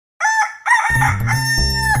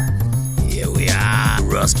Here we are,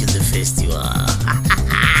 Roskilde Festival.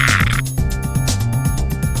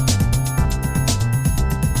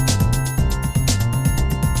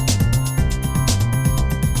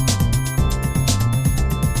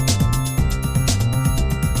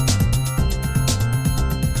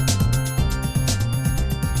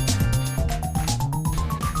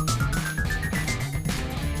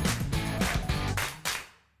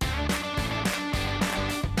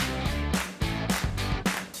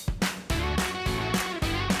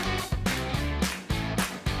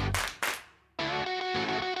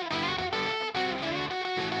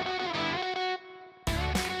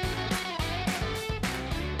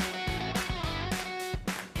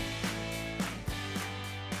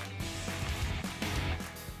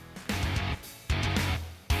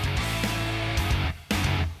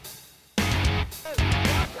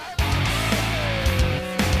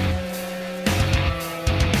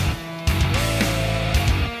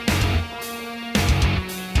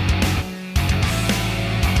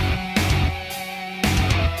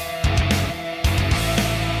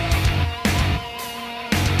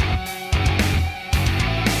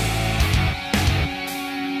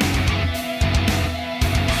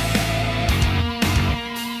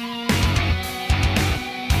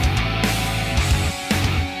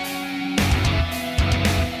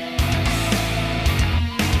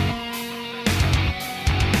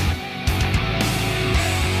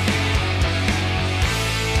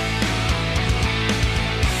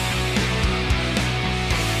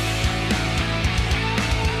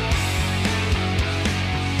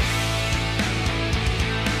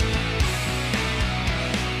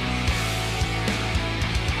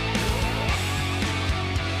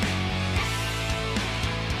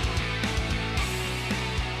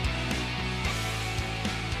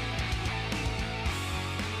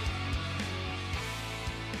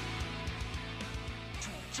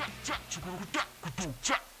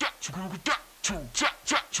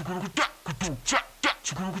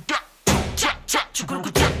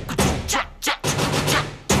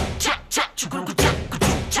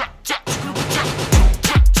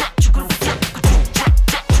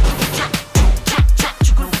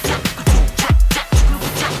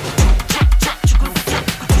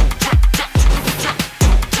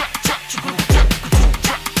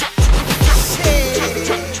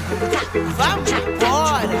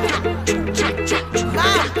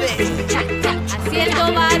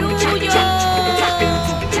 Haciendo barullo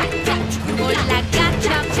con la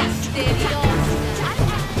gata misteriosa.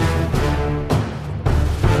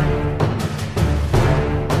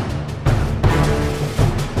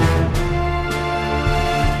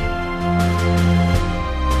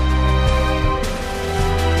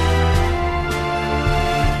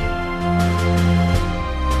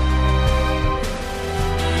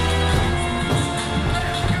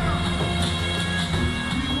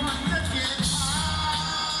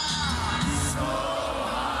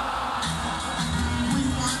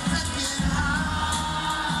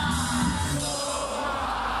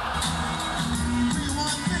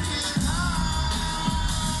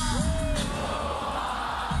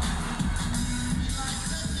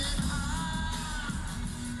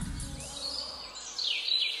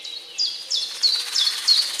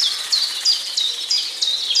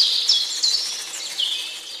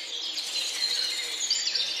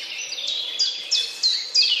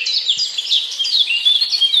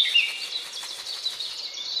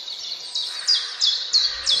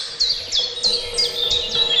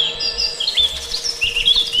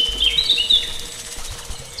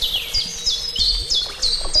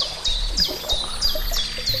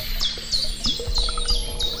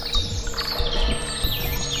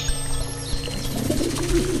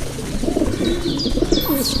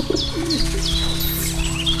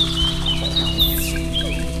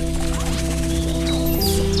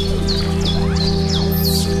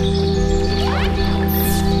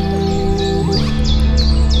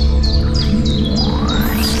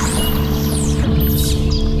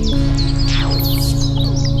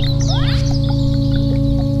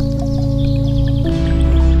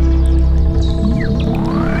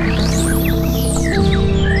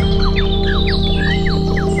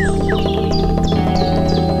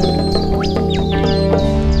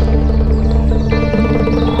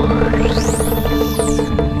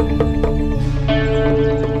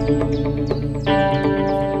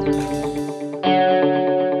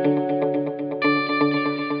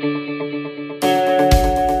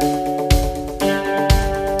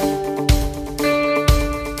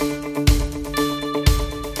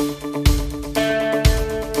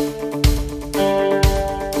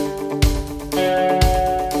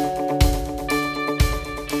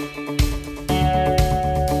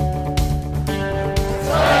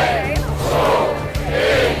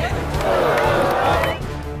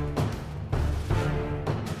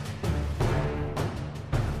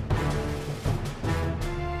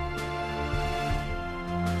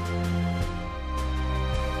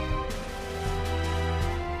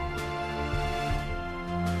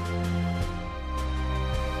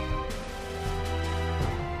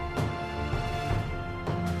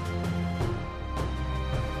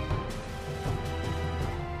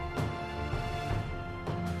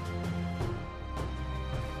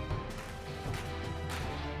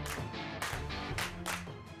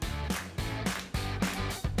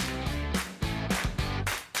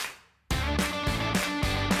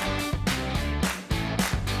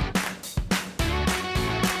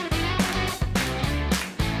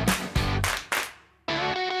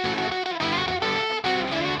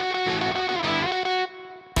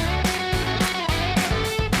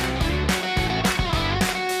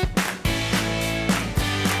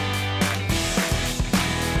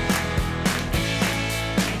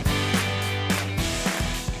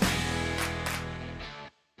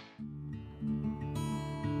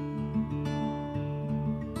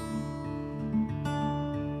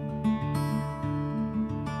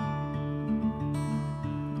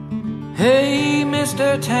 Hey,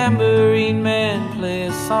 Mr. Tambourine Man, play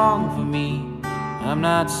a song for me. I'm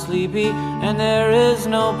not sleepy, and there is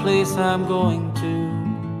no place I'm going to.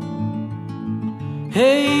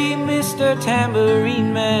 Hey, Mr.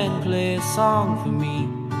 Tambourine Man, play a song for me.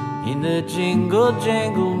 In the jingle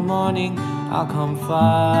jangle morning, I'll come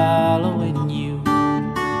following you.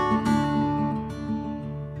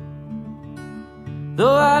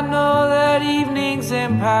 Though I know that evening's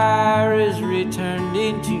empire is returned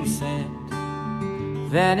into sand,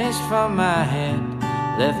 vanished from my hand,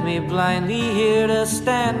 left me blindly here to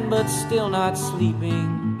stand, but still not sleeping.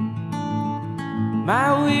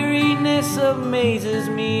 My weariness amazes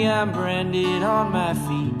me, I'm branded on my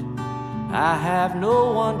feet. I have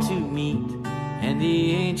no one to meet, and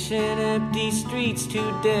the ancient empty streets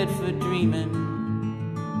too dead for dreaming.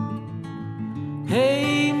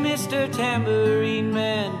 Hey, Mr. Tambourine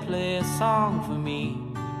Man, play a song for me.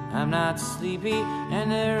 I'm not sleepy,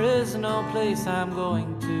 and there is no place I'm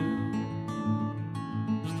going to.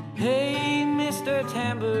 Hey, Mr.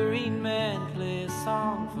 Tambourine Man, play a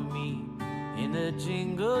song for me. In the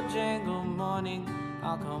jingle jangle morning,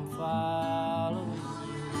 I'll come following you.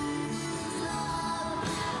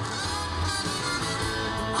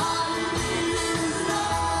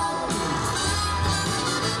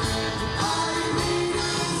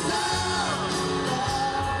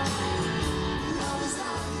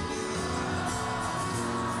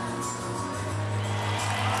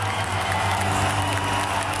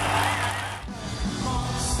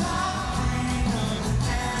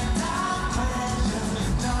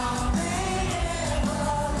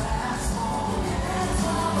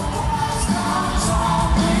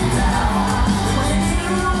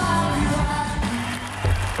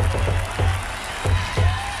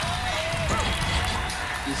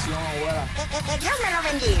 Que Dios me lo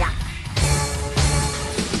bendiga.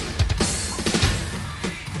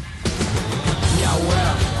 Mi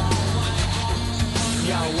abuela,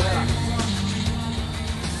 mi abuela.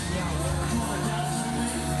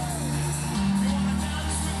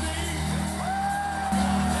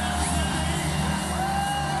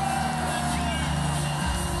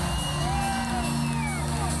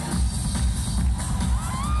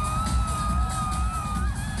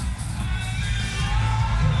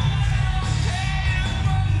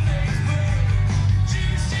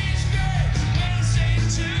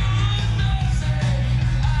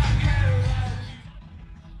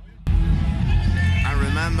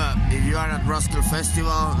 Remember, if you are at Roskilde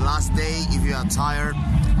Festival, last day, if you are tired,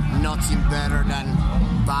 nothing better than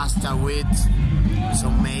pasta with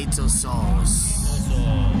tomato sauce.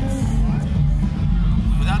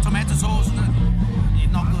 Without tomato sauce,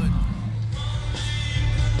 it's not good.